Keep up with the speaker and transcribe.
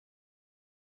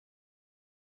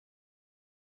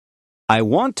I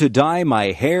want to dye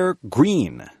my hair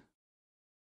green.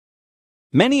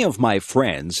 Many of my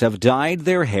friends have dyed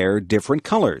their hair different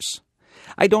colors.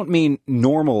 I don't mean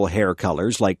normal hair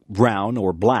colors like brown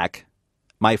or black.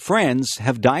 My friends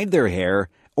have dyed their hair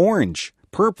orange,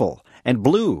 purple, and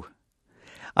blue.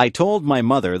 I told my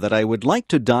mother that I would like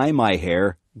to dye my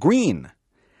hair green.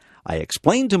 I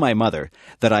explained to my mother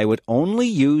that I would only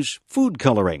use food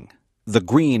coloring. The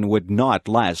green would not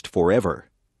last forever.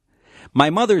 My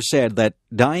mother said that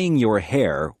dyeing your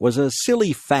hair was a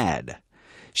silly fad.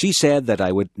 She said that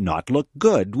I would not look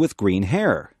good with green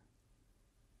hair.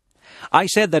 I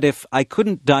said that if I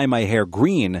couldn't dye my hair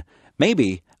green,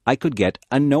 maybe I could get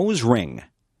a nose ring.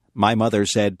 My mother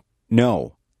said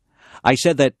no. I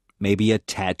said that maybe a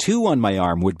tattoo on my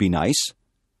arm would be nice.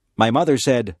 My mother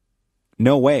said,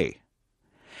 no way.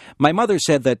 My mother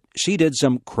said that she did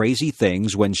some crazy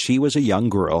things when she was a young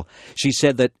girl. She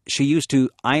said that she used to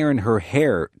iron her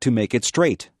hair to make it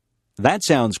straight. That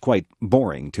sounds quite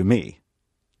boring to me.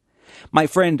 My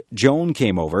friend Joan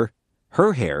came over.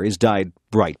 Her hair is dyed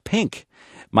bright pink.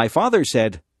 My father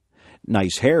said,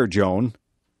 nice hair, Joan.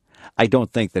 I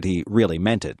don't think that he really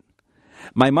meant it.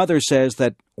 My mother says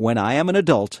that when I am an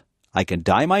adult, I can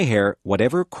dye my hair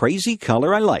whatever crazy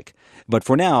color I like, but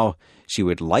for now, she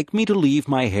would like me to leave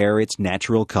my hair its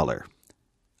natural color.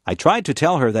 I tried to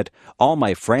tell her that all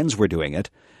my friends were doing it.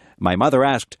 My mother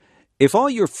asked, if all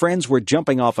your friends were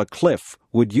jumping off a cliff,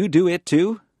 would you do it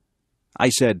too? I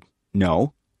said,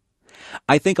 no.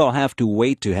 I think I'll have to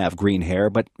wait to have green hair,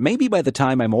 but maybe by the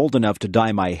time I'm old enough to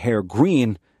dye my hair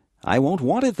green, I won't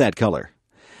want it that color.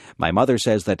 My mother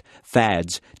says that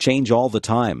fads change all the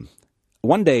time.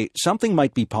 One day, something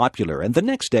might be popular, and the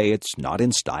next day it's not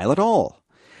in style at all.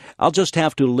 I'll just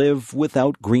have to live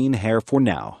without green hair for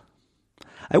now.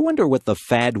 I wonder what the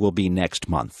fad will be next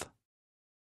month.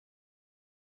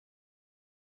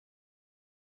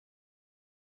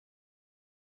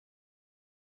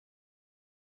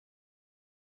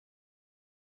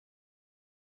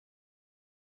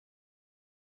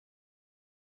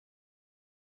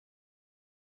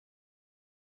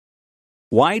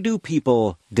 Why do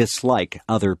people dislike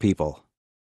other people?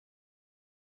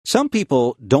 Some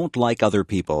people don't like other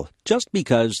people just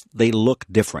because they look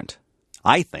different.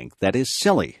 I think that is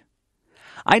silly.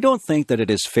 I don't think that it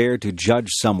is fair to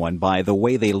judge someone by the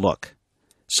way they look.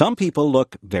 Some people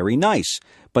look very nice,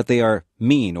 but they are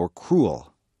mean or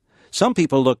cruel. Some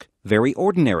people look very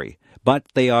ordinary, but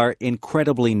they are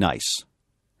incredibly nice.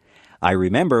 I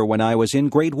remember when I was in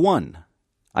grade 1.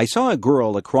 I saw a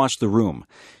girl across the room.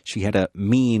 She had a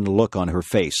mean look on her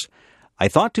face. I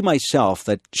thought to myself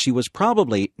that she was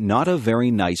probably not a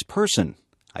very nice person.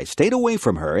 I stayed away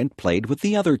from her and played with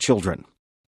the other children.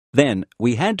 Then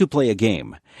we had to play a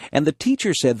game, and the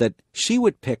teacher said that she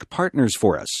would pick partners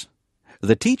for us.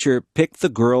 The teacher picked the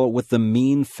girl with the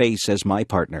mean face as my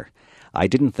partner. I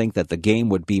didn't think that the game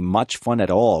would be much fun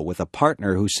at all with a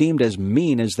partner who seemed as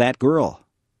mean as that girl.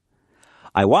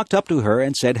 I walked up to her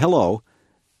and said hello.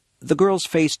 The girl's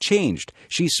face changed.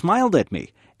 She smiled at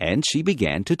me, and she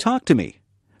began to talk to me.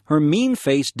 Her mean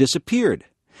face disappeared.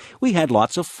 We had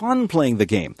lots of fun playing the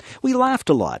game. We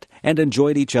laughed a lot and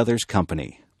enjoyed each other's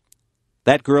company.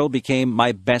 That girl became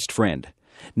my best friend.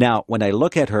 Now, when I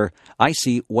look at her, I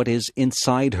see what is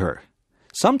inside her.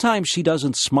 Sometimes she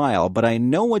doesn't smile, but I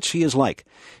know what she is like.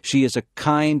 She is a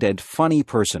kind and funny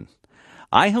person.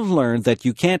 I have learned that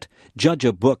you can't judge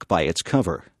a book by its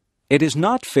cover. It is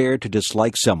not fair to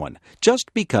dislike someone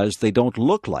just because they don't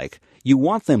look like you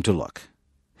want them to look.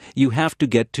 You have to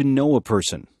get to know a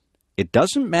person. It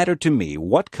doesn't matter to me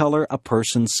what color a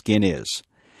person's skin is.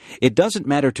 It doesn't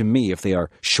matter to me if they are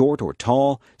short or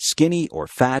tall, skinny or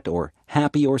fat, or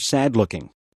happy or sad looking.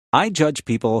 I judge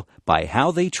people by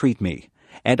how they treat me,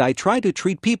 and I try to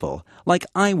treat people like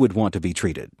I would want to be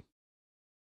treated.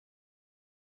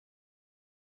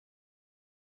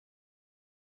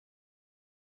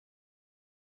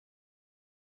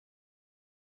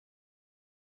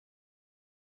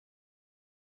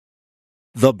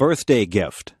 The birthday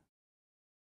gift.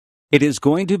 It is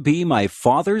going to be my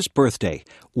father's birthday.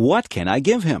 What can I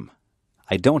give him?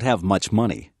 I don't have much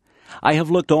money. I have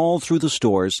looked all through the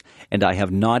stores, and I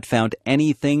have not found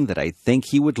anything that I think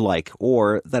he would like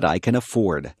or that I can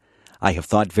afford. I have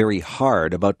thought very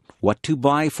hard about what to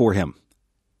buy for him.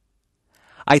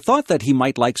 I thought that he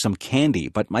might like some candy,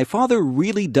 but my father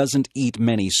really doesn't eat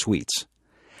many sweets.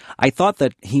 I thought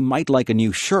that he might like a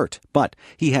new shirt, but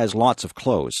he has lots of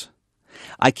clothes.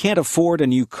 I can't afford a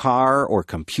new car or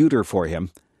computer for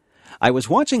him. I was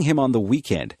watching him on the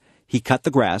weekend. He cut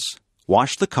the grass,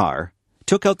 washed the car,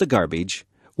 took out the garbage,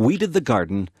 weeded the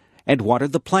garden, and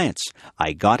watered the plants.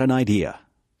 I got an idea.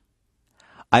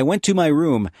 I went to my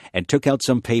room and took out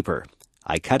some paper.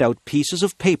 I cut out pieces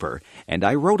of paper and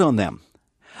I wrote on them.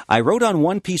 I wrote on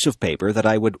one piece of paper that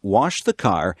I would wash the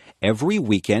car every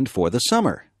weekend for the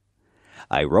summer.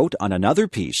 I wrote on another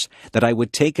piece that I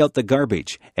would take out the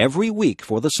garbage every week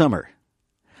for the summer.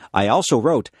 I also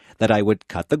wrote that I would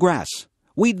cut the grass,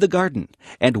 weed the garden,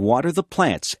 and water the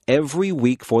plants every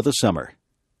week for the summer.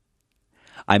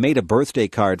 I made a birthday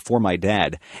card for my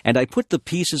dad, and I put the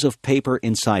pieces of paper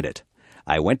inside it.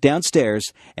 I went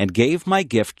downstairs and gave my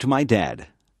gift to my dad.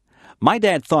 My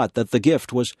dad thought that the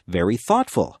gift was very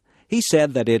thoughtful. He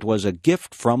said that it was a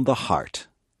gift from the heart.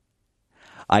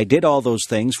 I did all those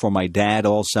things for my dad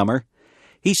all summer.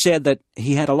 He said that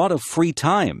he had a lot of free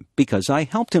time because I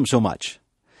helped him so much.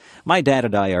 My dad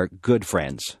and I are good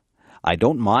friends. I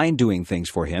don't mind doing things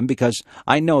for him because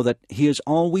I know that he is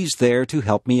always there to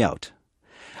help me out.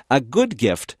 A good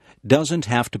gift doesn't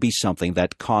have to be something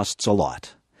that costs a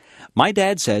lot. My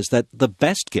dad says that the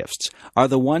best gifts are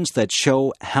the ones that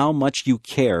show how much you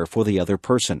care for the other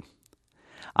person.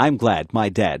 I'm glad my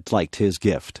dad liked his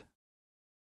gift.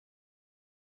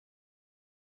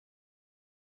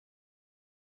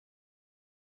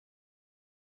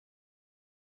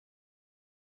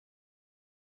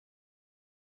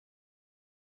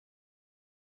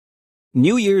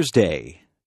 New Year's Day.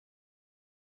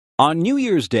 On New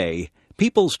Year's Day,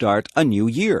 people start a new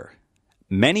year.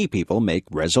 Many people make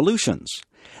resolutions.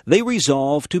 They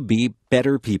resolve to be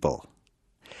better people.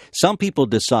 Some people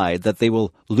decide that they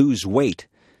will lose weight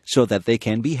so that they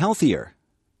can be healthier.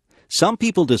 Some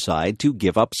people decide to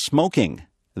give up smoking.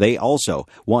 They also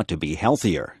want to be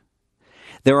healthier.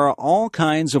 There are all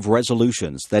kinds of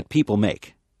resolutions that people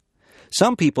make.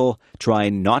 Some people try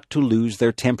not to lose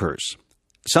their tempers.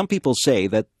 Some people say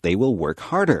that they will work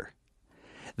harder.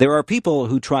 There are people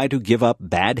who try to give up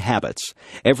bad habits.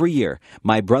 Every year,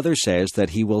 my brother says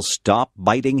that he will stop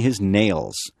biting his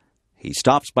nails. He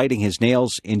stops biting his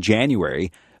nails in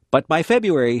January, but by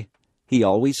February, he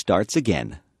always starts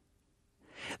again.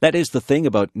 That is the thing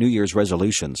about New Year's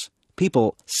resolutions.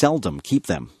 People seldom keep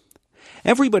them.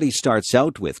 Everybody starts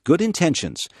out with good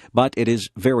intentions, but it is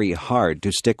very hard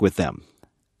to stick with them.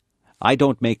 I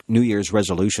don't make New Year's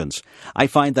resolutions. I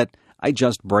find that I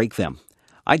just break them.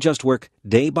 I just work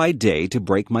day by day to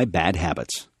break my bad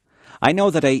habits. I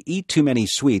know that I eat too many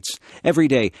sweets. Every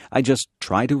day, I just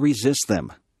try to resist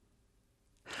them.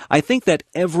 I think that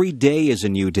every day is a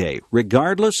new day,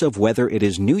 regardless of whether it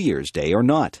is New Year's Day or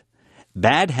not.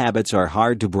 Bad habits are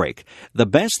hard to break. The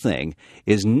best thing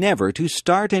is never to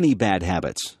start any bad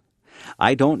habits.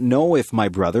 I don't know if my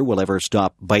brother will ever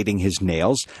stop biting his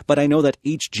nails, but I know that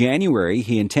each January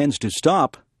he intends to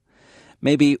stop.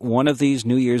 Maybe one of these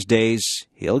New Year's days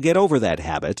he'll get over that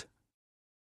habit.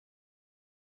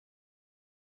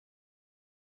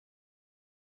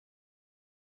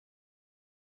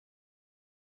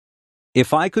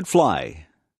 If I could fly.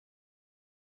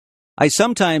 I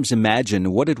sometimes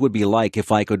imagine what it would be like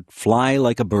if I could fly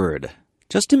like a bird.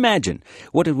 Just imagine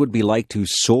what it would be like to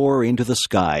soar into the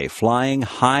sky, flying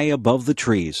high above the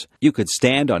trees. You could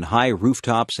stand on high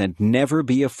rooftops and never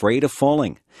be afraid of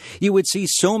falling. You would see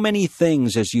so many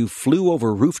things as you flew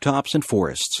over rooftops and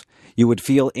forests. You would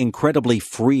feel incredibly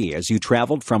free as you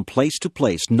traveled from place to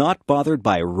place, not bothered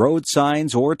by road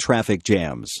signs or traffic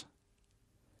jams.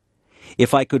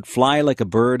 If I could fly like a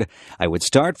bird, I would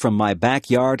start from my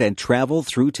backyard and travel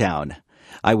through town.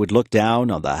 I would look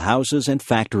down on the houses and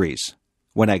factories.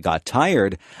 When I got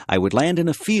tired, I would land in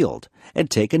a field and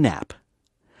take a nap.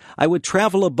 I would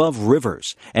travel above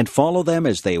rivers and follow them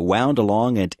as they wound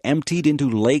along and emptied into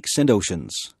lakes and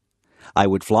oceans. I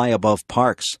would fly above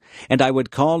parks, and I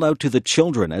would call out to the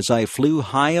children as I flew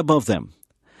high above them.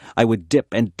 I would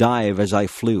dip and dive as I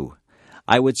flew.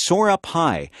 I would soar up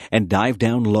high and dive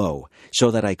down low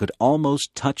so that I could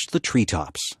almost touch the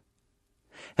treetops.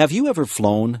 Have you ever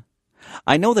flown?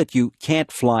 I know that you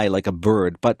can't fly like a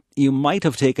bird, but you might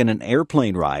have taken an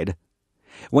airplane ride.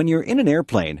 When you're in an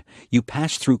airplane, you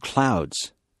pass through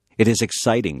clouds. It is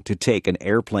exciting to take an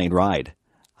airplane ride.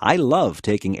 I love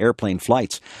taking airplane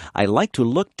flights. I like to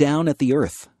look down at the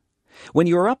earth. When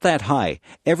you're up that high,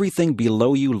 everything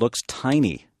below you looks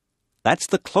tiny. That's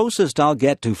the closest I'll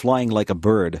get to flying like a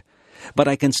bird. But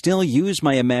I can still use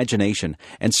my imagination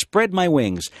and spread my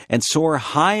wings and soar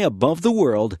high above the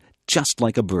world just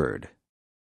like a bird.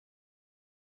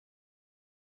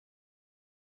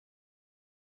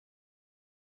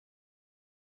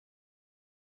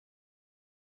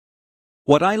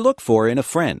 What I look for in a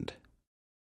friend.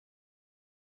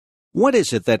 What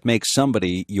is it that makes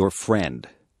somebody your friend?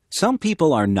 Some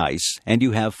people are nice and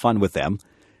you have fun with them.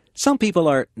 Some people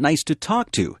are nice to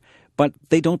talk to, but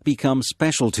they don't become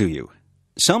special to you.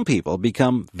 Some people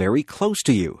become very close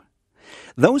to you.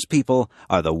 Those people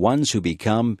are the ones who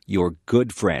become your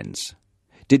good friends.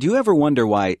 Did you ever wonder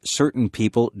why certain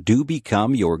people do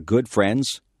become your good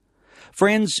friends?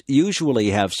 Friends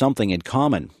usually have something in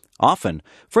common. Often,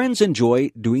 friends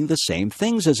enjoy doing the same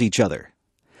things as each other.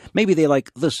 Maybe they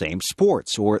like the same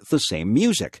sports or the same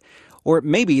music, or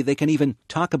maybe they can even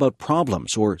talk about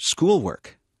problems or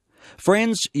schoolwork.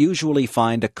 Friends usually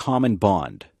find a common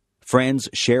bond. Friends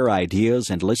share ideas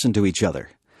and listen to each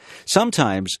other.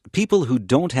 Sometimes, people who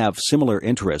don't have similar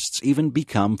interests even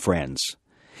become friends.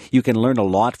 You can learn a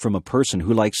lot from a person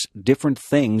who likes different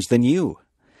things than you.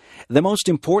 The most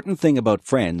important thing about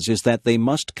friends is that they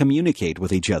must communicate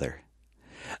with each other.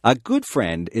 A good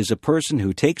friend is a person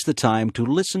who takes the time to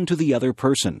listen to the other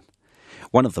person.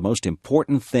 One of the most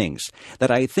important things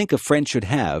that I think a friend should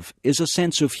have is a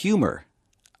sense of humor.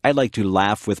 I like to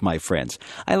laugh with my friends.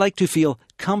 I like to feel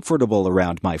comfortable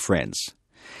around my friends.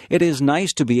 It is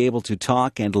nice to be able to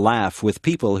talk and laugh with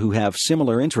people who have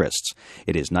similar interests.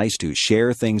 It is nice to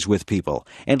share things with people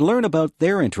and learn about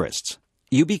their interests.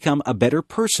 You become a better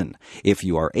person if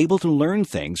you are able to learn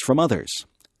things from others.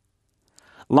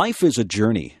 Life is a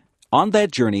journey. On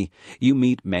that journey, you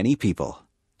meet many people.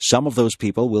 Some of those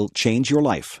people will change your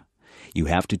life. You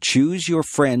have to choose your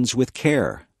friends with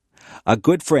care. A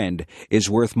good friend is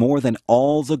worth more than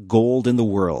all the gold in the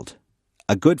world.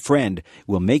 A good friend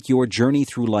will make your journey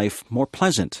through life more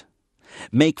pleasant.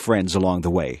 Make friends along the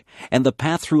way, and the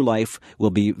path through life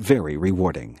will be very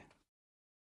rewarding.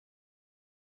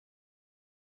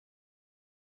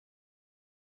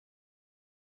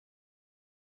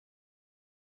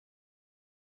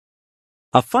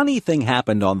 A funny thing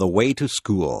happened on the way to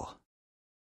school.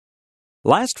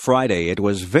 Last Friday it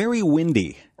was very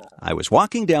windy. I was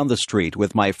walking down the street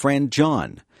with my friend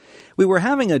John. We were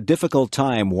having a difficult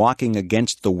time walking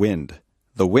against the wind.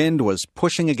 The wind was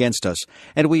pushing against us,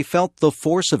 and we felt the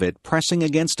force of it pressing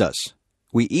against us.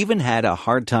 We even had a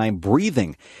hard time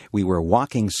breathing. We were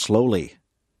walking slowly.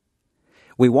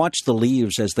 We watched the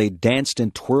leaves as they danced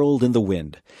and twirled in the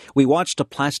wind. We watched a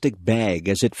plastic bag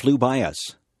as it flew by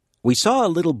us. We saw a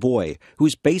little boy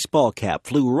whose baseball cap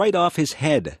flew right off his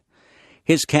head.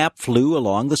 His cap flew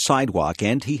along the sidewalk,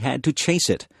 and he had to chase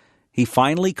it. He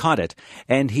finally caught it,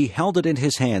 and he held it in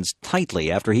his hands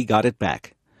tightly after he got it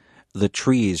back. The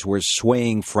trees were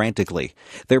swaying frantically.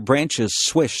 Their branches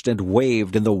swished and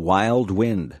waved in the wild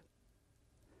wind.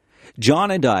 John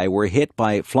and I were hit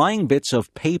by flying bits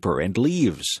of paper and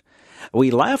leaves.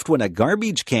 We laughed when a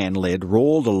garbage can lid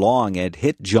rolled along and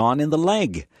hit John in the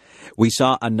leg. We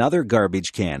saw another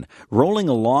garbage can rolling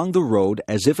along the road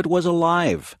as if it was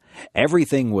alive.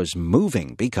 Everything was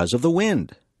moving because of the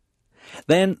wind.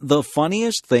 Then the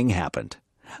funniest thing happened.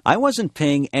 I wasn't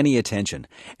paying any attention,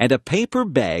 and a paper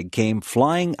bag came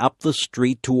flying up the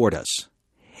street toward us.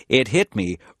 It hit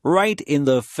me right in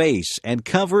the face and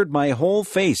covered my whole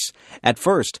face. At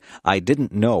first, I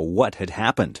didn't know what had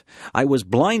happened. I was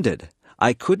blinded.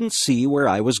 I couldn't see where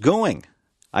I was going.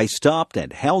 I stopped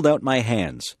and held out my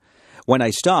hands. When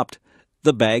I stopped,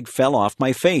 the bag fell off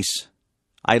my face.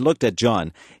 I looked at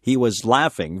John. He was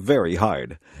laughing very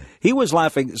hard. He was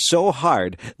laughing so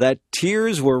hard that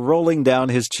tears were rolling down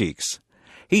his cheeks.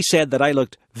 He said that I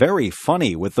looked very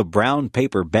funny with the brown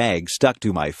paper bag stuck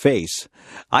to my face.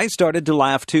 I started to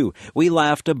laugh too. We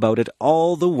laughed about it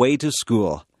all the way to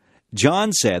school.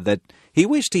 John said that he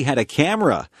wished he had a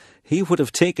camera. He would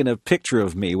have taken a picture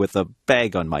of me with the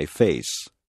bag on my face.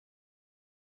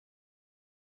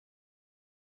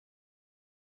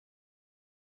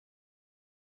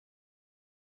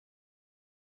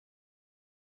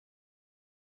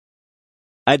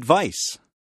 Advice.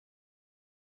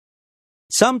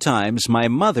 Sometimes my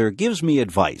mother gives me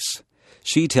advice.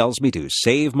 She tells me to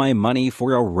save my money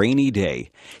for a rainy day.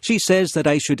 She says that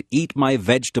I should eat my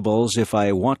vegetables if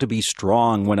I want to be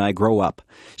strong when I grow up.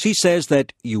 She says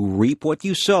that you reap what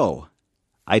you sow.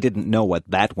 I didn't know what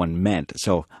that one meant,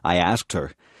 so I asked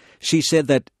her. She said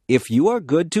that if you are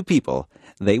good to people,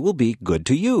 they will be good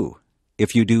to you.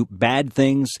 If you do bad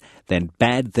things, then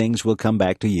bad things will come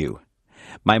back to you.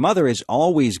 My mother is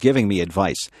always giving me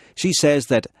advice. She says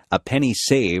that a penny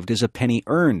saved is a penny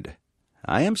earned.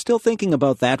 I am still thinking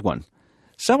about that one.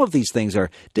 Some of these things are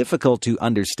difficult to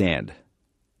understand.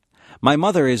 My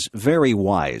mother is very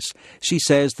wise. She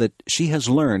says that she has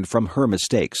learned from her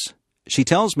mistakes. She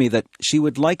tells me that she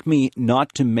would like me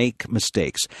not to make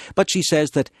mistakes, but she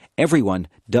says that everyone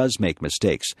does make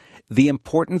mistakes. The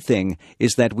important thing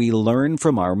is that we learn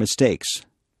from our mistakes.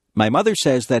 My mother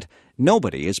says that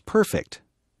nobody is perfect.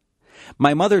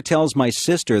 My mother tells my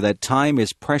sister that time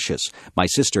is precious. My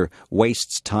sister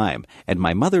wastes time, and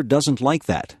my mother doesn't like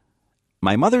that.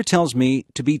 My mother tells me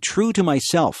to be true to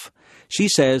myself. She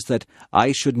says that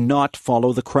I should not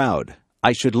follow the crowd.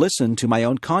 I should listen to my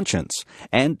own conscience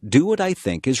and do what I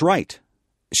think is right.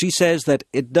 She says that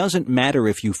it doesn't matter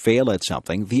if you fail at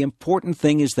something. The important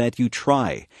thing is that you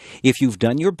try. If you've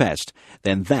done your best,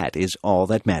 then that is all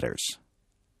that matters.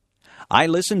 I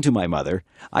listen to my mother.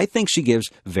 I think she gives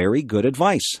very good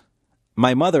advice.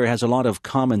 My mother has a lot of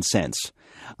common sense.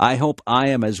 I hope I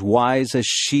am as wise as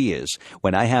she is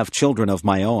when I have children of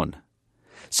my own.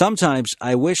 Sometimes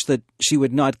I wish that she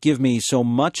would not give me so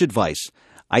much advice.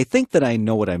 I think that I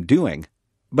know what I'm doing.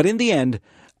 But in the end,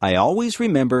 I always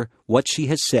remember what she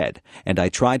has said, and I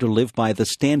try to live by the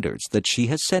standards that she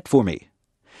has set for me.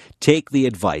 Take the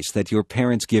advice that your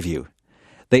parents give you.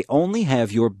 They only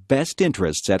have your best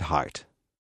interests at heart.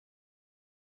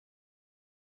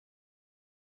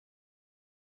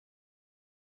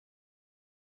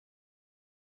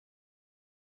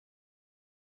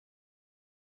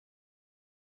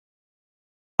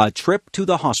 A trip to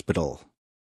the hospital.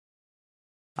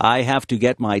 I have to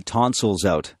get my tonsils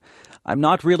out. I'm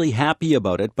not really happy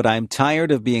about it, but I'm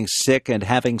tired of being sick and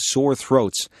having sore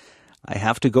throats. I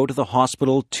have to go to the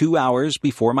hospital 2 hours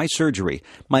before my surgery.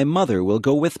 My mother will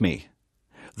go with me.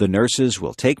 The nurses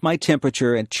will take my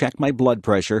temperature and check my blood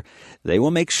pressure. They will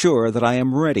make sure that I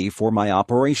am ready for my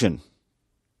operation.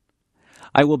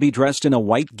 I will be dressed in a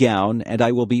white gown, and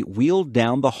I will be wheeled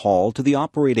down the hall to the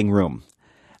operating room.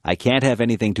 I can't have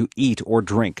anything to eat or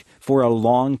drink for a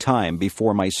long time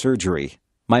before my surgery.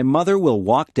 My mother will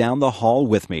walk down the hall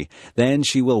with me. Then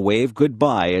she will wave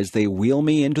goodbye as they wheel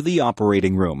me into the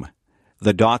operating room.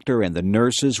 The doctor and the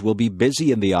nurses will be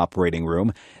busy in the operating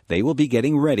room. They will be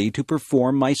getting ready to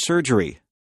perform my surgery.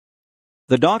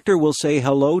 The doctor will say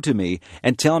hello to me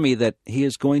and tell me that he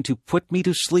is going to put me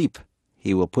to sleep.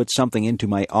 He will put something into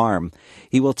my arm.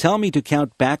 He will tell me to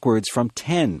count backwards from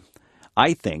 10.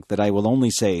 I think that I will only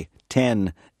say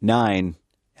 10, 9,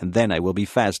 and then I will be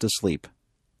fast asleep.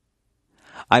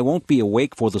 I won't be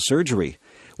awake for the surgery.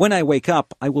 When I wake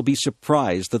up, I will be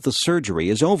surprised that the surgery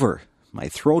is over. My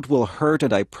throat will hurt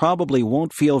and I probably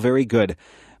won't feel very good.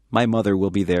 My mother will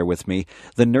be there with me.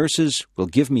 The nurses will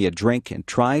give me a drink and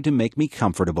try to make me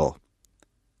comfortable.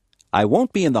 I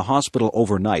won't be in the hospital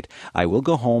overnight. I will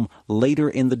go home later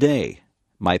in the day.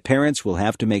 My parents will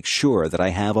have to make sure that I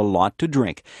have a lot to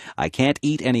drink. I can't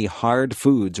eat any hard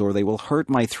foods or they will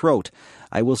hurt my throat.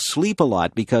 I will sleep a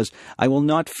lot because I will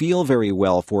not feel very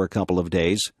well for a couple of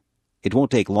days. It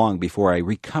won't take long before I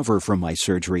recover from my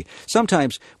surgery.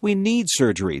 Sometimes we need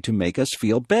surgery to make us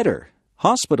feel better.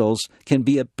 Hospitals can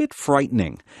be a bit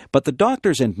frightening, but the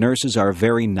doctors and nurses are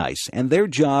very nice, and their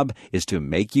job is to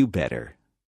make you better.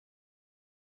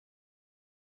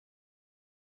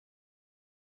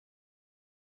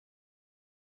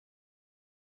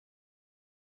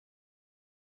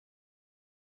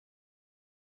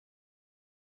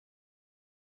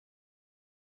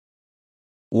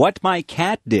 What my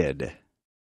cat did.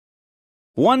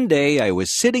 One day I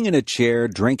was sitting in a chair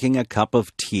drinking a cup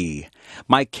of tea.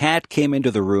 My cat came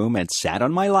into the room and sat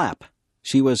on my lap.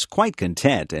 She was quite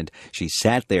content, and she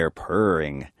sat there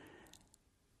purring.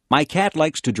 My cat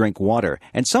likes to drink water,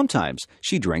 and sometimes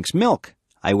she drinks milk.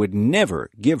 I would never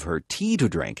give her tea to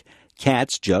drink.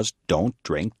 Cats just don't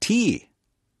drink tea.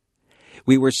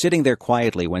 We were sitting there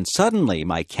quietly when suddenly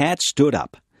my cat stood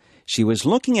up. She was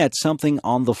looking at something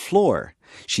on the floor.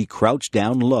 She crouched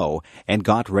down low and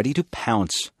got ready to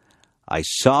pounce. I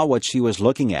saw what she was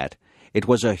looking at. It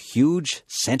was a huge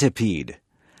centipede.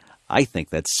 I think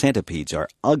that centipedes are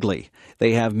ugly.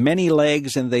 They have many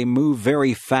legs and they move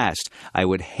very fast. I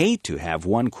would hate to have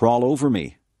one crawl over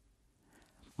me.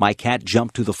 My cat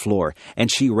jumped to the floor and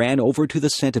she ran over to the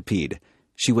centipede.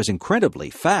 She was incredibly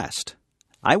fast.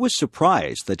 I was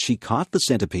surprised that she caught the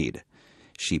centipede.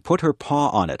 She put her paw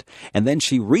on it, and then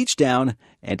she reached down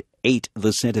and ate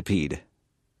the centipede.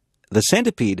 The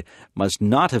centipede must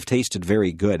not have tasted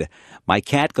very good. My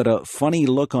cat got a funny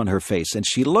look on her face, and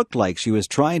she looked like she was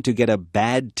trying to get a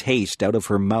bad taste out of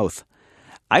her mouth.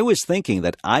 I was thinking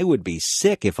that I would be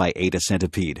sick if I ate a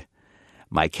centipede.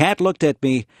 My cat looked at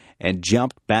me and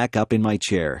jumped back up in my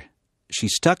chair. She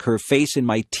stuck her face in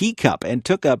my teacup and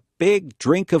took a big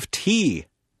drink of tea.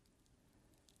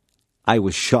 I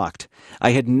was shocked. I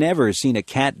had never seen a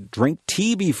cat drink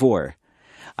tea before.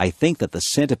 I think that the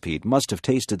centipede must have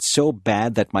tasted so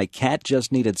bad that my cat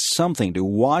just needed something to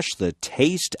wash the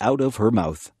taste out of her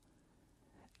mouth.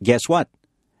 Guess what?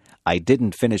 I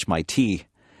didn't finish my tea.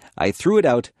 I threw it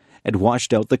out and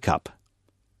washed out the cup.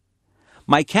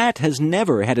 My cat has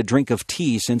never had a drink of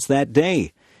tea since that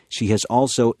day. She has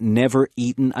also never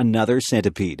eaten another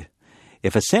centipede.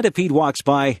 If a centipede walks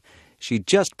by, She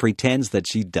just pretends that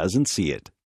she doesn't see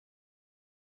it.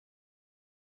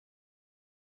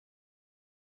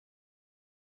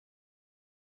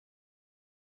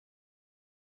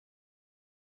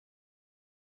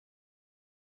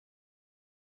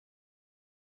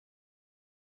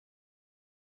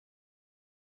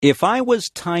 If I was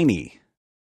tiny.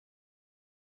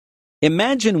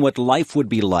 Imagine what life would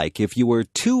be like if you were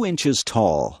 2 inches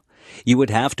tall. You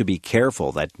would have to be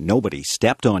careful that nobody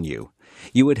stepped on you.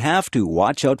 You would have to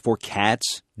watch out for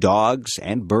cats, dogs,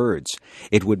 and birds.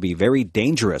 It would be very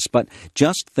dangerous, but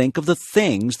just think of the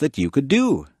things that you could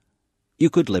do. You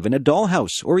could live in a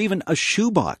dollhouse or even a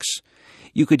shoebox.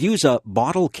 You could use a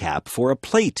bottle cap for a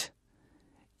plate.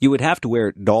 You would have to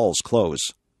wear doll's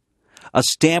clothes. A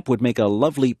stamp would make a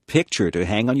lovely picture to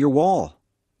hang on your wall.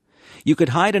 You could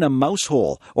hide in a mouse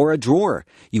hole or a drawer.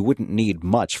 You wouldn't need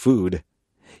much food.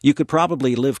 You could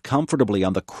probably live comfortably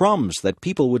on the crumbs that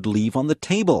people would leave on the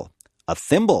table. A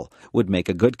thimble would make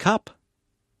a good cup.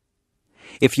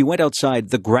 If you went outside,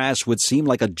 the grass would seem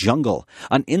like a jungle.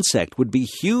 An insect would be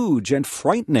huge and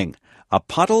frightening. A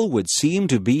puddle would seem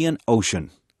to be an ocean.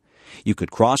 You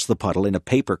could cross the puddle in a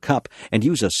paper cup and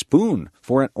use a spoon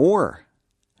for an oar.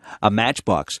 A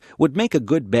matchbox would make a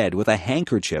good bed with a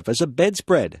handkerchief as a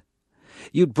bedspread.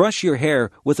 You'd brush your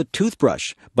hair with a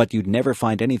toothbrush, but you'd never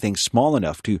find anything small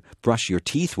enough to brush your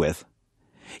teeth with.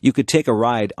 You could take a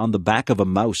ride on the back of a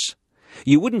mouse.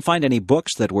 You wouldn't find any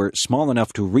books that were small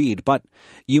enough to read, but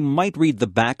you might read the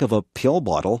back of a pill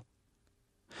bottle.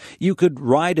 You could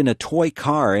ride in a toy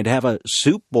car and have a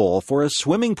soup bowl for a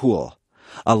swimming pool.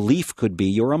 A leaf could be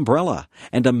your umbrella,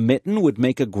 and a mitten would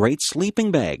make a great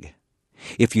sleeping bag.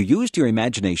 If you used your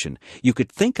imagination, you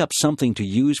could think up something to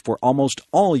use for almost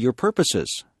all your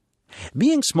purposes.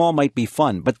 Being small might be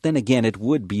fun, but then again it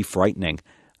would be frightening.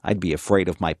 I'd be afraid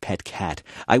of my pet cat.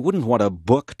 I wouldn't want a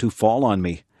book to fall on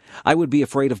me. I would be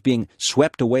afraid of being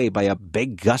swept away by a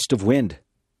big gust of wind.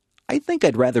 I think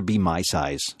I'd rather be my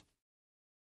size.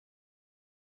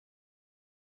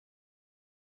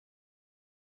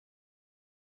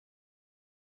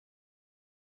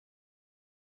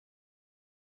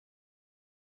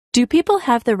 Do people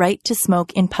have the right to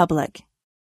smoke in public?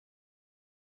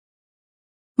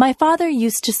 My father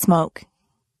used to smoke.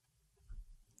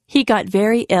 He got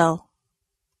very ill.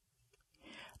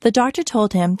 The doctor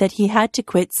told him that he had to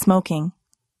quit smoking.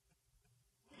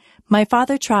 My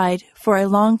father tried for a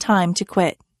long time to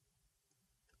quit.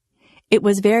 It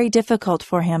was very difficult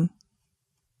for him.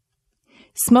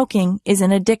 Smoking is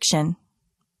an addiction.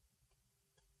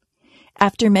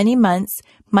 After many months,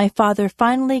 my father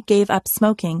finally gave up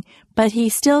smoking, but he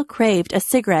still craved a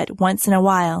cigarette once in a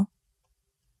while.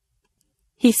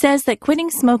 He says that quitting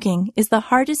smoking is the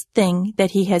hardest thing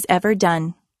that he has ever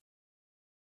done.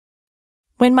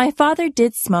 When my father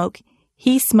did smoke,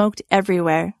 he smoked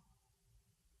everywhere.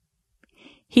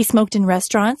 He smoked in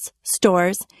restaurants,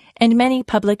 stores, and many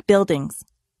public buildings.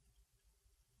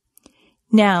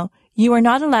 Now, you are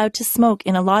not allowed to smoke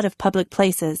in a lot of public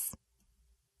places.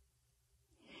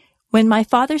 When my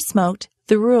father smoked,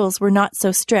 the rules were not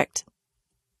so strict.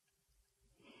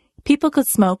 People could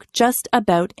smoke just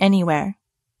about anywhere.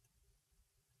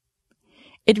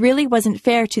 It really wasn't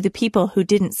fair to the people who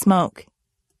didn't smoke.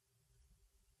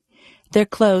 Their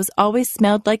clothes always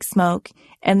smelled like smoke,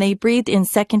 and they breathed in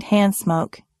second-hand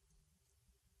smoke.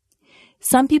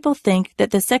 Some people think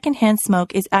that the second-hand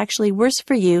smoke is actually worse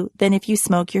for you than if you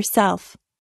smoke yourself.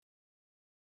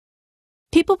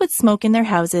 People would smoke in their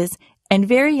houses, and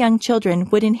very young children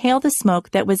would inhale the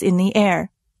smoke that was in the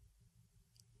air.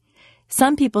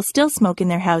 Some people still smoke in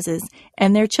their houses,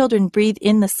 and their children breathe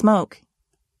in the smoke.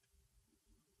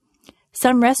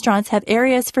 Some restaurants have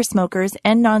areas for smokers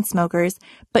and non-smokers,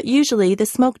 but usually the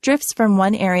smoke drifts from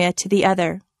one area to the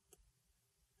other.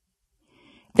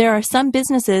 There are some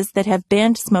businesses that have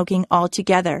banned smoking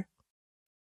altogether.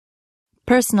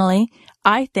 Personally,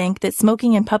 I think that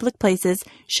smoking in public places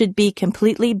should be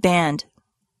completely banned.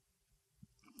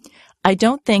 I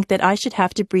don't think that I should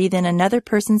have to breathe in another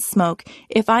person's smoke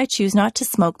if I choose not to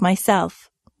smoke myself.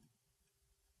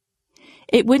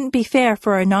 It wouldn't be fair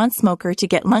for a non-smoker to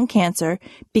get lung cancer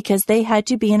because they had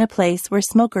to be in a place where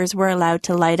smokers were allowed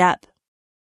to light up.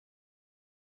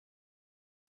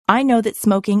 I know that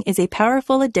smoking is a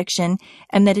powerful addiction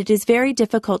and that it is very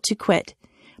difficult to quit,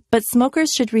 but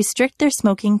smokers should restrict their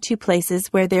smoking to places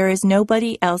where there is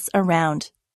nobody else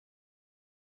around.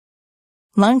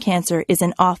 Lung cancer is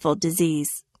an awful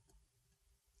disease.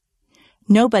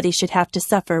 Nobody should have to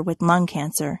suffer with lung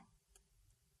cancer.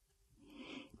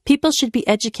 People should be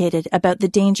educated about the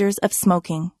dangers of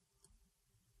smoking.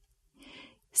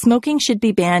 Smoking should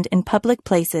be banned in public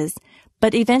places,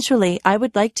 but eventually I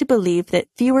would like to believe that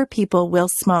fewer people will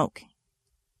smoke.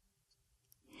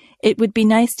 It would be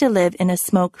nice to live in a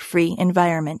smoke-free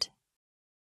environment.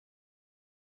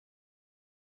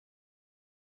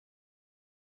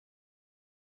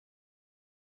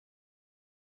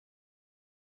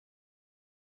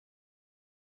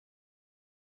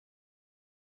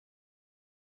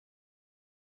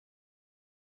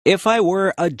 If I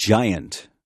were a giant.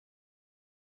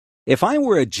 If I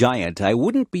were a giant, I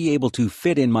wouldn't be able to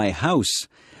fit in my house.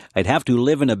 I'd have to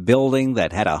live in a building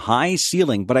that had a high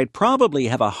ceiling, but I'd probably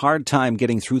have a hard time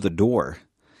getting through the door.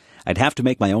 I'd have to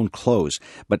make my own clothes,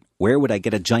 but where would I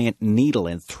get a giant needle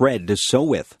and thread to sew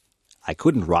with? I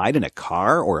couldn't ride in a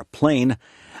car or a plane.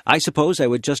 I suppose I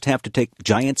would just have to take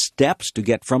giant steps to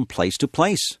get from place to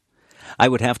place. I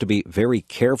would have to be very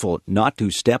careful not to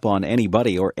step on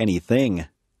anybody or anything.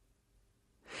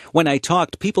 When I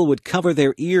talked, people would cover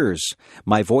their ears.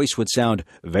 My voice would sound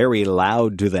very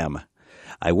loud to them.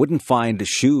 I wouldn't find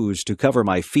shoes to cover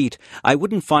my feet. I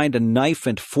wouldn't find a knife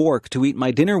and fork to eat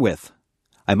my dinner with.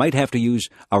 I might have to use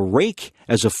a rake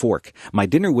as a fork. My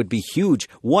dinner would be huge.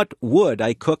 What would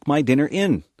I cook my dinner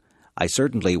in? I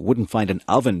certainly wouldn't find an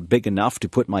oven big enough to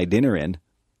put my dinner in.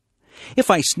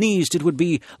 If I sneezed, it would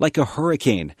be like a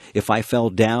hurricane. If I fell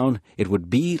down, it would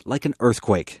be like an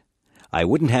earthquake. I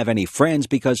wouldn't have any friends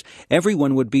because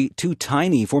everyone would be too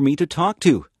tiny for me to talk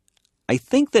to. I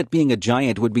think that being a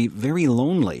giant would be very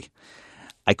lonely.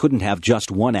 I couldn't have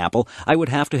just one apple. I would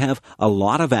have to have a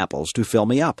lot of apples to fill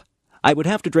me up. I would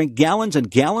have to drink gallons and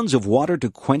gallons of water to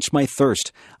quench my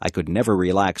thirst. I could never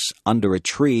relax under a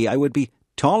tree. I would be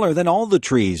taller than all the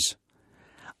trees.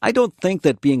 I don't think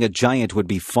that being a giant would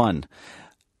be fun.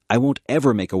 I won't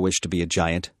ever make a wish to be a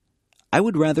giant. I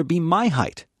would rather be my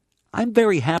height. I'm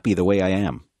very happy the way I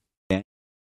am.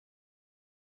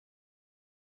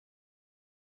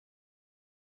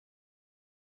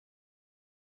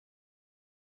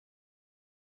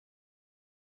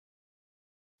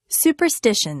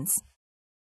 Superstitions.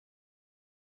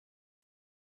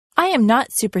 I am not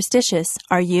superstitious,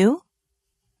 are you?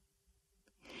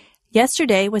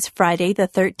 Yesterday was Friday the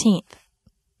 13th.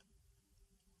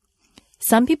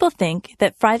 Some people think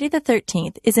that Friday the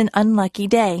 13th is an unlucky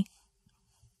day.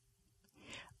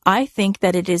 I think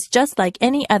that it is just like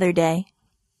any other day.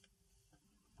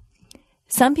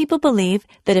 Some people believe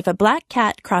that if a black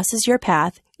cat crosses your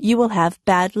path, you will have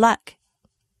bad luck.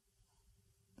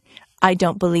 I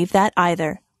don't believe that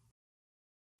either.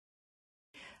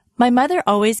 My mother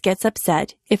always gets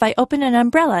upset if I open an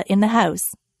umbrella in the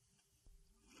house.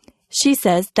 She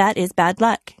says that is bad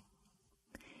luck.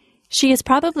 She is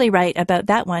probably right about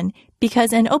that one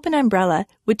because an open umbrella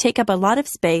would take up a lot of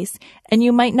space and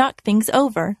you might knock things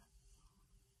over.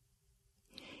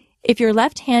 If your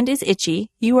left hand is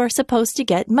itchy, you are supposed to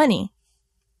get money.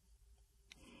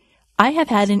 I have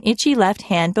had an itchy left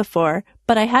hand before,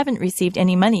 but I haven't received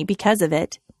any money because of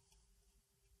it.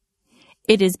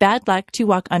 It is bad luck to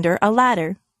walk under a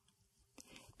ladder.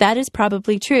 That is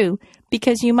probably true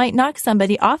because you might knock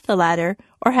somebody off the ladder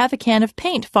or have a can of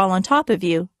paint fall on top of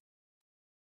you.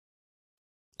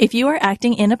 If you are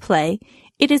acting in a play,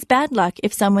 it is bad luck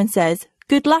if someone says,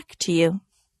 "Good luck" to you.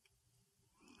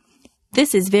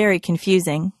 This is very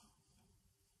confusing.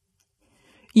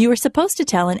 You are supposed to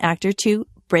tell an actor to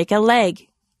break a leg.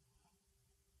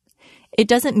 It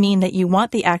doesn't mean that you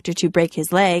want the actor to break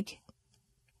his leg.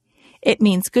 It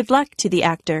means good luck to the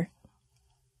actor.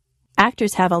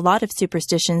 Actors have a lot of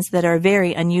superstitions that are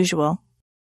very unusual.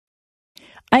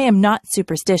 I am not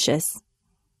superstitious.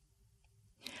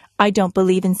 I don't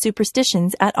believe in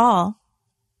superstitions at all.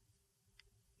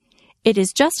 It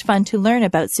is just fun to learn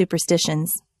about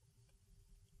superstitions.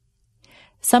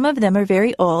 Some of them are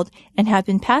very old and have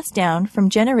been passed down from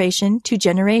generation to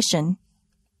generation.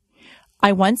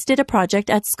 I once did a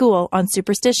project at school on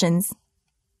superstitions.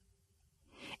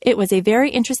 It was a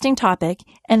very interesting topic,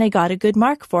 and I got a good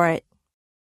mark for it.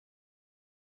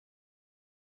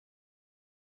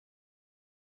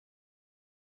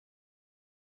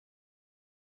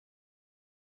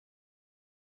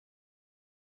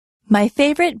 My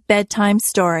favorite bedtime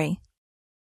story.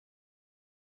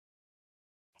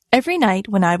 Every night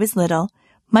when I was little,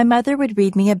 my mother would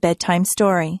read me a bedtime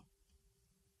story.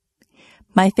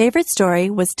 My favorite story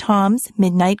was Tom's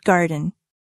Midnight Garden.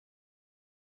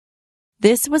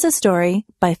 This was a story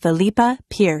by Philippa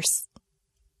Pierce.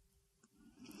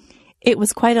 It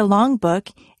was quite a long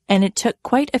book, and it took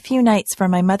quite a few nights for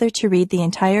my mother to read the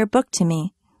entire book to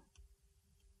me.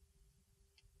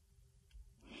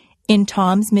 In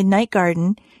Tom's Midnight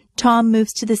Garden, Tom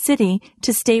moves to the city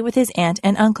to stay with his aunt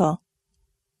and uncle.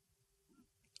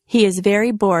 He is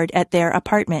very bored at their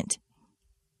apartment.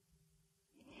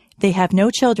 They have no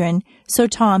children, so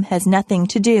Tom has nothing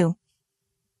to do.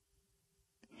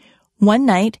 One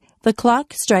night, the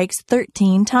clock strikes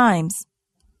 13 times.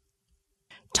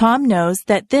 Tom knows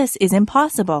that this is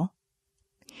impossible.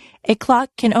 A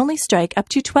clock can only strike up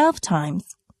to 12 times.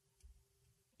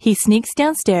 He sneaks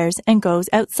downstairs and goes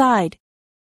outside.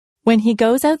 When he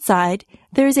goes outside,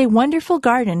 there is a wonderful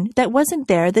garden that wasn't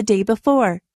there the day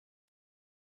before.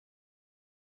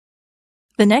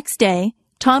 The next day,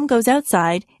 Tom goes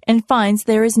outside and finds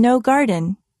there is no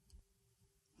garden.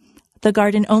 The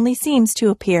garden only seems to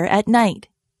appear at night.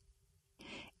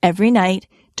 Every night,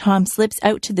 Tom slips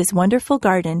out to this wonderful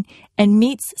garden and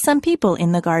meets some people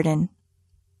in the garden.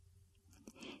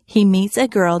 He meets a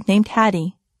girl named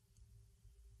Hattie.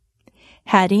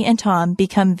 Hattie and Tom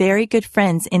become very good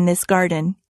friends in this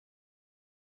garden.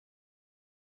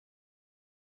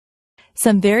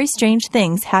 Some very strange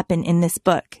things happen in this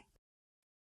book.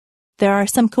 There are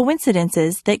some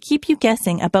coincidences that keep you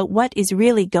guessing about what is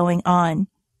really going on.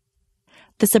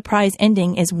 The surprise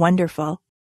ending is wonderful.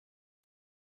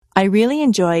 I really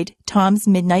enjoyed Tom's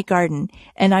Midnight Garden,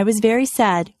 and I was very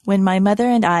sad when my mother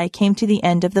and I came to the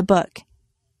end of the book.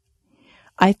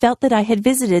 I felt that I had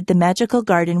visited the magical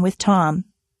garden with Tom.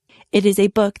 It is a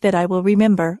book that I will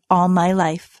remember all my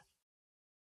life.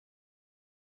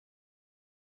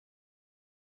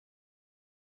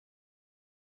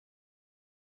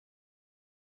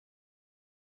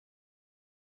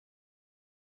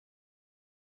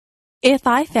 If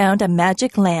I found a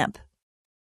magic lamp.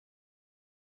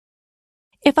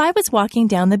 If I was walking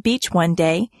down the beach one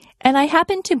day and I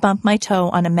happened to bump my toe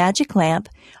on a magic lamp,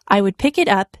 I would pick it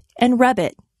up and rub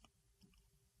it.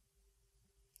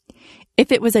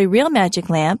 If it was a real magic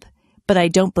lamp, but I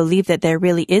don't believe that there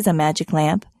really is a magic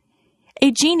lamp, a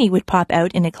genie would pop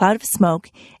out in a cloud of smoke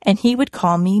and he would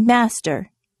call me Master.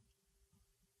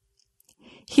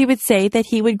 He would say that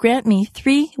he would grant me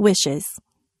 3 wishes.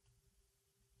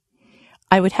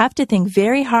 I would have to think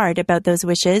very hard about those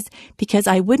wishes because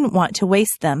I wouldn't want to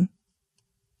waste them.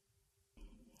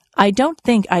 I don't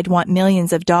think I'd want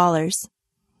millions of dollars.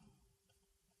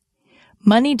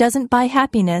 Money doesn't buy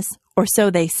happiness, or so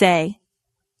they say.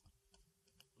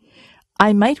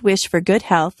 I might wish for good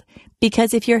health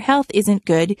because if your health isn't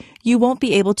good, you won't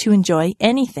be able to enjoy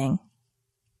anything.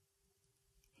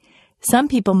 Some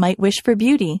people might wish for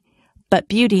beauty, but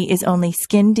beauty is only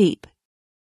skin deep.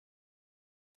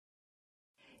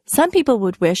 Some people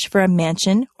would wish for a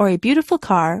mansion or a beautiful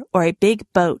car or a big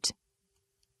boat.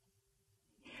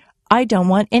 I don't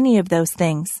want any of those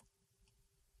things.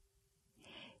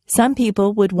 Some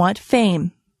people would want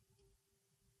fame.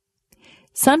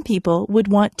 Some people would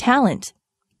want talent.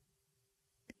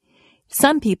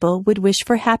 Some people would wish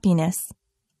for happiness.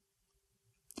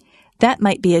 That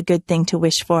might be a good thing to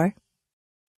wish for.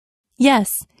 Yes,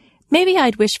 maybe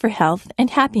I'd wish for health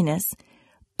and happiness,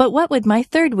 but what would my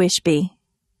third wish be?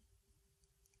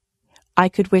 I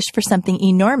could wish for something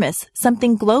enormous,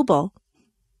 something global.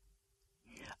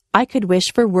 I could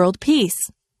wish for world peace.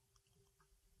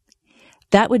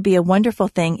 That would be a wonderful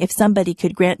thing if somebody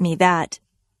could grant me that.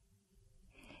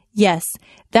 Yes,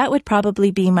 that would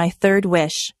probably be my third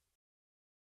wish.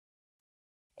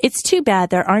 It's too bad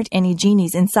there aren't any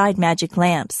genies inside magic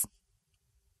lamps.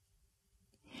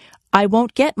 I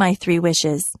won't get my 3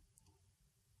 wishes.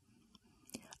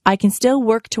 I can still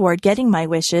work toward getting my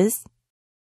wishes.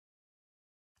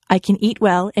 I can eat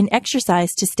well and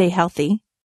exercise to stay healthy.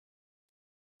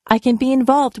 I can be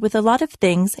involved with a lot of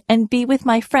things and be with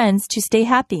my friends to stay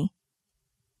happy.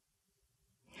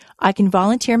 I can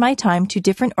volunteer my time to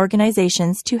different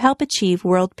organizations to help achieve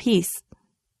world peace.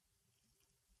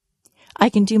 I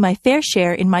can do my fair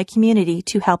share in my community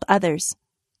to help others.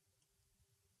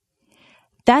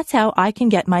 That's how I can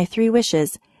get my 3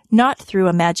 wishes, not through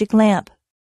a magic lamp.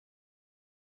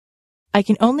 I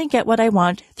can only get what I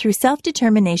want through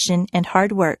self-determination and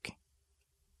hard work.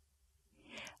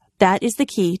 That is the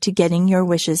key to getting your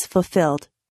wishes fulfilled.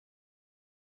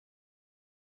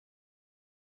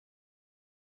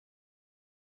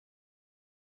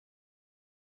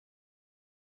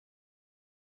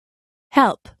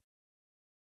 Help.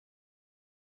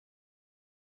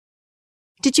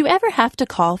 Did you ever have to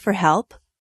call for help?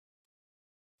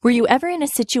 Were you ever in a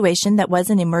situation that was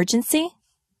an emergency?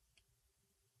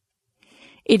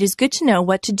 It is good to know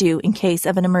what to do in case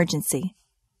of an emergency.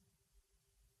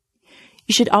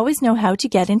 You should always know how to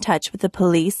get in touch with the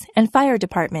police and fire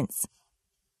departments.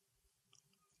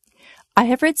 I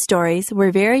have read stories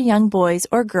where very young boys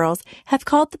or girls have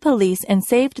called the police and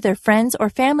saved their friends' or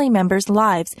family members'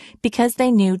 lives because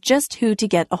they knew just who to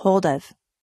get a hold of.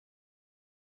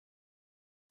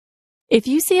 If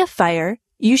you see a fire,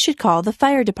 you should call the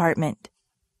fire department.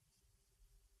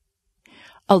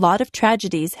 A lot of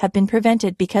tragedies have been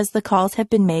prevented because the calls have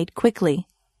been made quickly.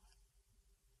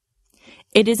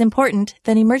 It is important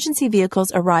that emergency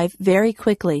vehicles arrive very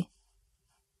quickly.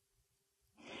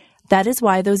 That is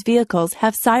why those vehicles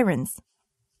have sirens.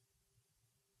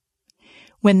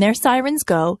 When their sirens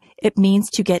go, it means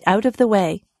to get out of the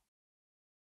way.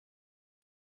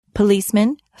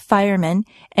 Policemen, firemen,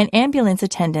 and ambulance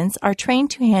attendants are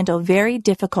trained to handle very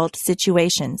difficult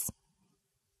situations.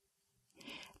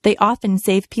 They often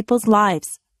save people's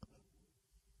lives.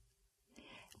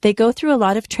 They go through a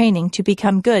lot of training to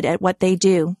become good at what they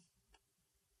do.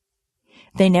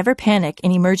 They never panic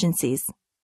in emergencies.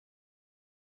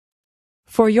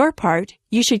 For your part,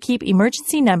 you should keep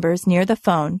emergency numbers near the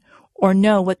phone or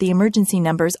know what the emergency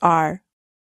numbers are.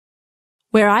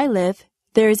 Where I live,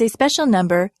 there is a special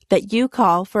number that you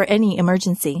call for any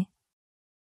emergency.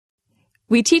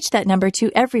 We teach that number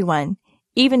to everyone,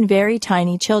 even very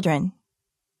tiny children.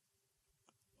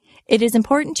 It is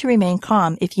important to remain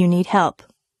calm if you need help.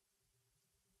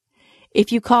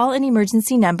 If you call an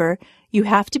emergency number, you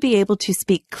have to be able to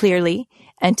speak clearly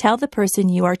and tell the person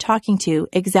you are talking to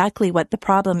exactly what the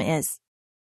problem is.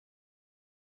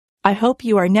 I hope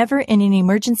you are never in an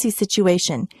emergency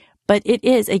situation, but it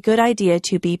is a good idea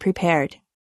to be prepared.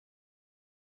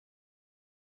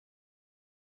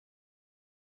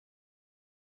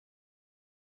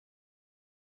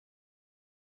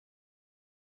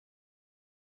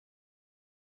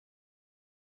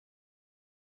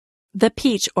 The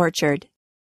peach orchard.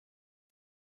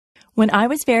 When I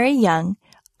was very young,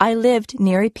 I lived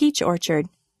near a peach orchard.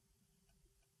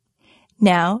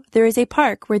 Now there is a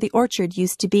park where the orchard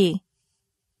used to be.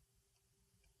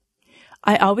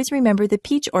 I always remember the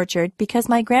peach orchard because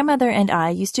my grandmother and I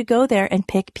used to go there and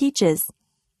pick peaches.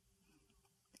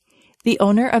 The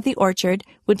owner of the orchard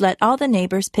would let all the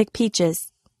neighbors pick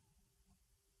peaches.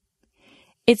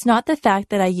 It's not the fact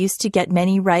that I used to get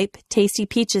many ripe, tasty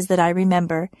peaches that I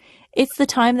remember. It's the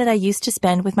time that I used to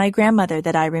spend with my grandmother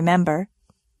that I remember.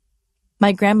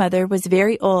 My grandmother was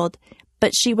very old,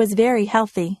 but she was very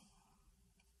healthy.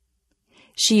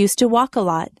 She used to walk a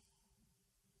lot.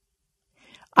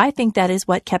 I think that is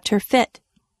what kept her fit.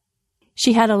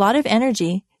 She had a lot of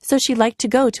energy, so she liked to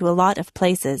go to a lot of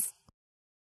places.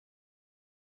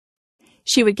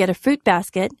 She would get a fruit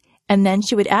basket, and then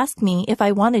she would ask me if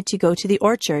I wanted to go to the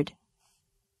orchard.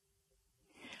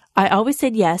 I always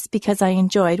said yes because I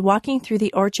enjoyed walking through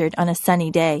the orchard on a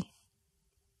sunny day.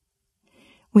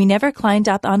 We never climbed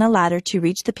up on a ladder to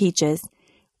reach the peaches.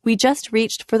 We just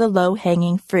reached for the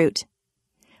low-hanging fruit.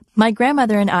 My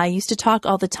grandmother and I used to talk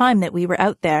all the time that we were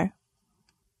out there.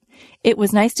 It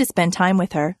was nice to spend time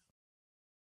with her.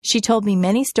 She told me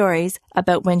many stories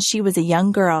about when she was a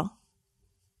young girl.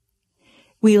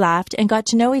 We laughed and got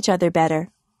to know each other better.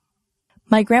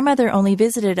 My grandmother only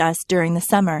visited us during the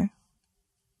summer.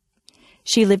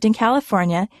 She lived in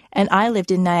California and I lived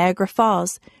in Niagara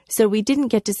Falls, so we didn't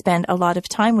get to spend a lot of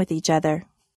time with each other.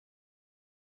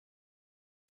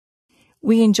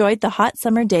 We enjoyed the hot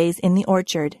summer days in the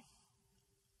orchard.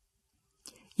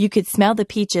 You could smell the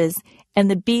peaches, and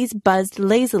the bees buzzed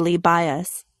lazily by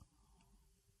us.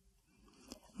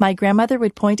 My grandmother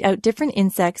would point out different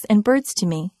insects and birds to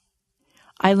me.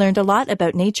 I learned a lot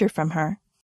about nature from her.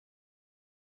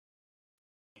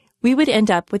 We would end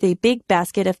up with a big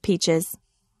basket of peaches.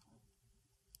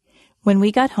 When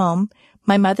we got home,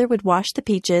 my mother would wash the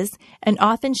peaches, and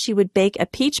often she would bake a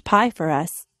peach pie for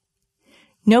us.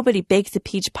 Nobody bakes a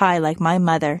peach pie like my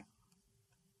mother.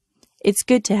 It's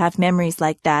good to have memories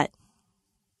like that.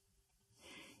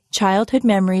 Childhood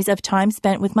memories of time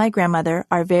spent with my grandmother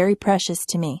are very precious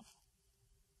to me.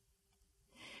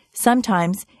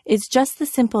 Sometimes it's just the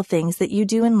simple things that you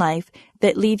do in life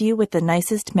that leave you with the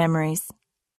nicest memories.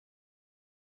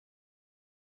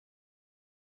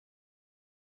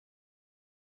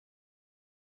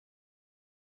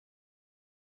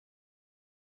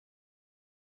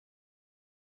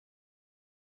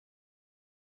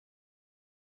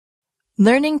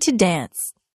 Learning to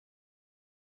dance.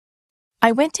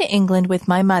 I went to England with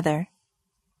my mother.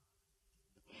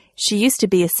 She used to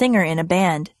be a singer in a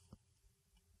band.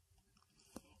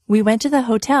 We went to the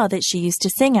hotel that she used to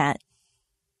sing at.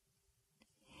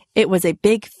 It was a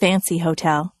big, fancy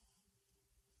hotel.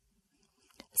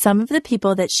 Some of the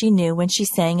people that she knew when she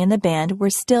sang in the band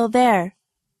were still there.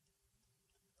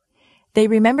 They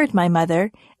remembered my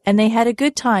mother, and they had a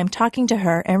good time talking to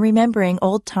her and remembering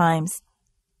old times.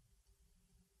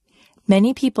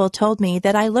 Many people told me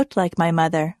that I looked like my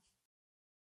mother.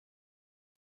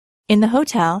 In the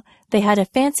hotel, they had a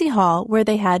fancy hall where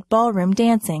they had ballroom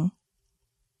dancing.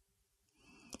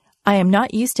 I am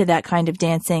not used to that kind of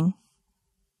dancing.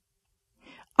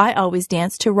 I always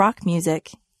danced to rock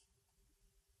music.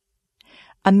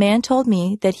 A man told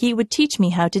me that he would teach me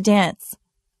how to dance.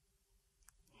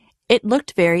 It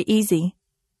looked very easy.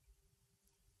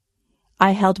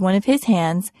 I held one of his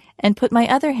hands and put my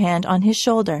other hand on his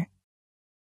shoulder.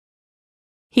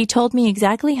 He told me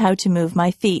exactly how to move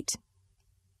my feet.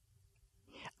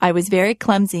 I was very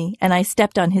clumsy and I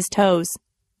stepped on his toes.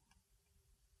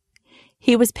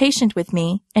 He was patient with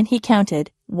me and he counted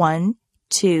 1,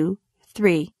 2,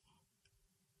 3.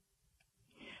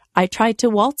 I tried to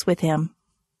waltz with him.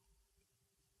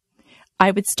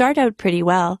 I would start out pretty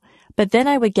well, but then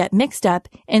I would get mixed up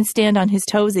and stand on his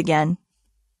toes again.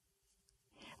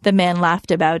 The man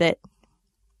laughed about it.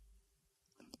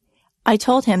 I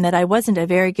told him that I wasn't a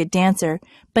very good dancer,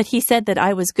 but he said that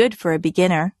I was good for a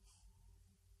beginner.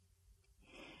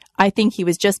 I think he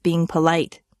was just being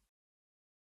polite.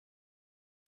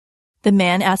 The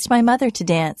man asked my mother to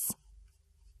dance.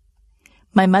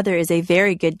 My mother is a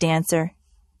very good dancer.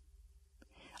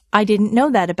 I didn't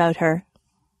know that about her.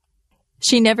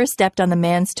 She never stepped on the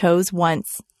man's toes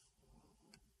once.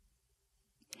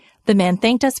 The man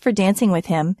thanked us for dancing with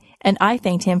him, and I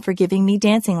thanked him for giving me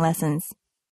dancing lessons.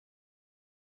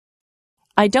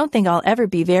 I don't think I'll ever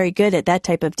be very good at that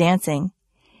type of dancing.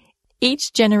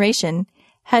 Each generation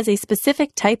has a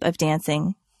specific type of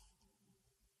dancing.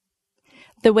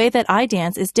 The way that I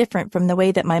dance is different from the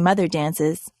way that my mother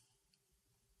dances.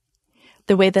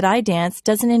 The way that I dance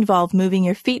doesn't involve moving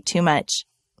your feet too much.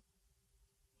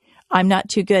 I'm not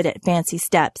too good at fancy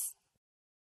steps.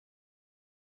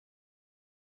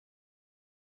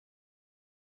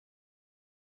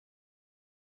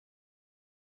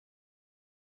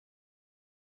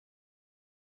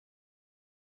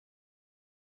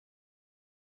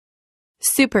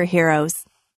 Superheroes.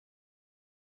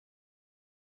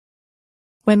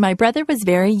 When my brother was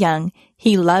very young,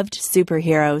 he loved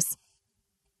superheroes.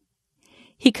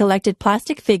 He collected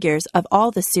plastic figures of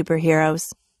all the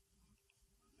superheroes.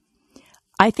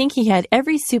 I think he had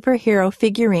every superhero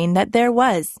figurine that there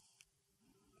was.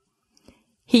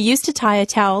 He used to tie a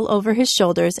towel over his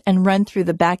shoulders and run through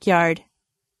the backyard.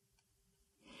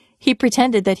 He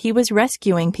pretended that he was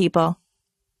rescuing people.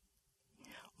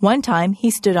 One time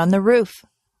he stood on the roof.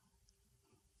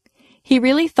 He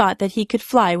really thought that he could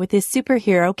fly with his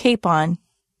superhero cape on.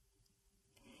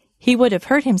 He would have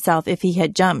hurt himself if he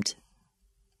had jumped.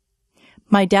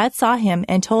 My dad saw him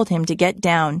and told him to get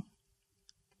down.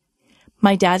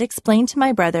 My dad explained to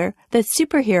my brother that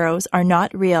superheroes are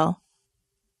not real.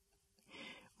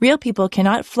 Real people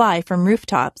cannot fly from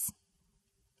rooftops.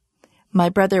 My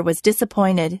brother was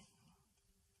disappointed.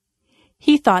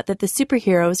 He thought that the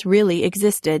superheroes really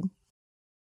existed.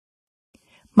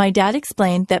 My dad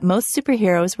explained that most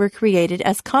superheroes were created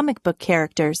as comic book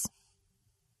characters.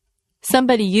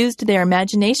 Somebody used their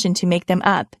imagination to make them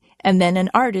up, and then an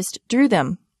artist drew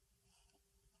them.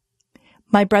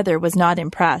 My brother was not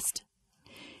impressed.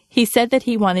 He said that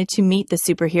he wanted to meet the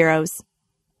superheroes.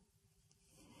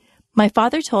 My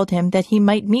father told him that he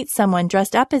might meet someone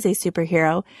dressed up as a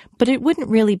superhero, but it wouldn't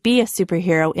really be a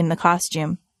superhero in the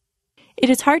costume. It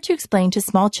is hard to explain to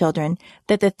small children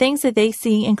that the things that they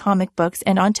see in comic books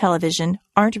and on television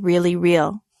aren't really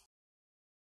real.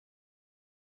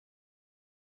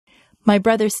 My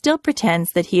brother still pretends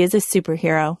that he is a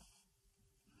superhero.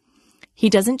 He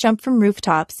doesn't jump from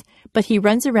rooftops, but he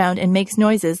runs around and makes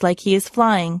noises like he is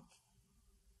flying.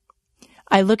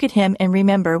 I look at him and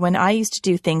remember when I used to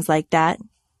do things like that.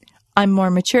 I'm more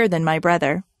mature than my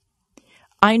brother.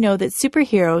 I know that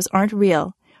superheroes aren't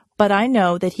real, but I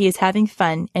know that he is having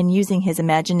fun and using his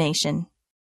imagination.